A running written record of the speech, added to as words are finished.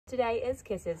today is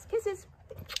kisses. Kisses.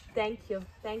 Thank you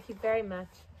very much.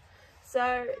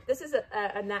 So this is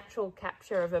a natural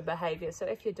capture of a behavior. So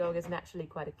if your dog is naturally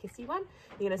quite a kissy one,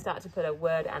 you're going to start to put a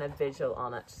word and a visual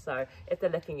on it. So if they're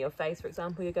licking your face, for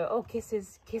example, you go, oh,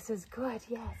 kisses, kisses, good,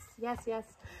 yes,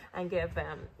 and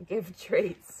give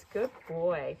treats. Good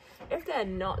boy. If they're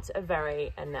not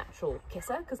a natural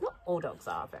kisser, because not all dogs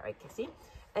are very kissy,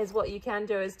 is what you can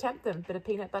do is tempt them, bit of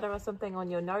peanut butter or something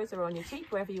on your nose or on your cheek,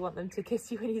 wherever you want them to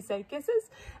kiss you when you say kisses,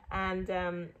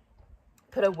 and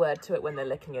put a word to it when they're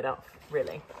licking it off,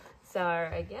 really. So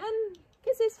again,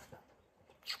 kisses.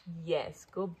 Yes,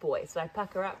 good boy. So I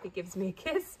pucker up, he gives me a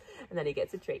kiss, and then he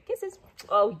gets a treat. Kisses.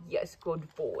 Oh yes, good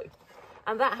boy.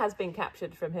 And that has been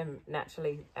captured from him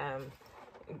naturally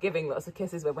giving lots of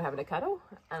kisses when we're having a cuddle,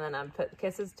 and then I put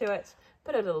kisses to it,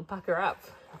 put a little pucker up,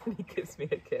 and he gives me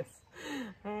a kiss.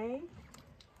 Hey,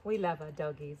 we love our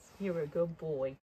doggies. You're a good boy.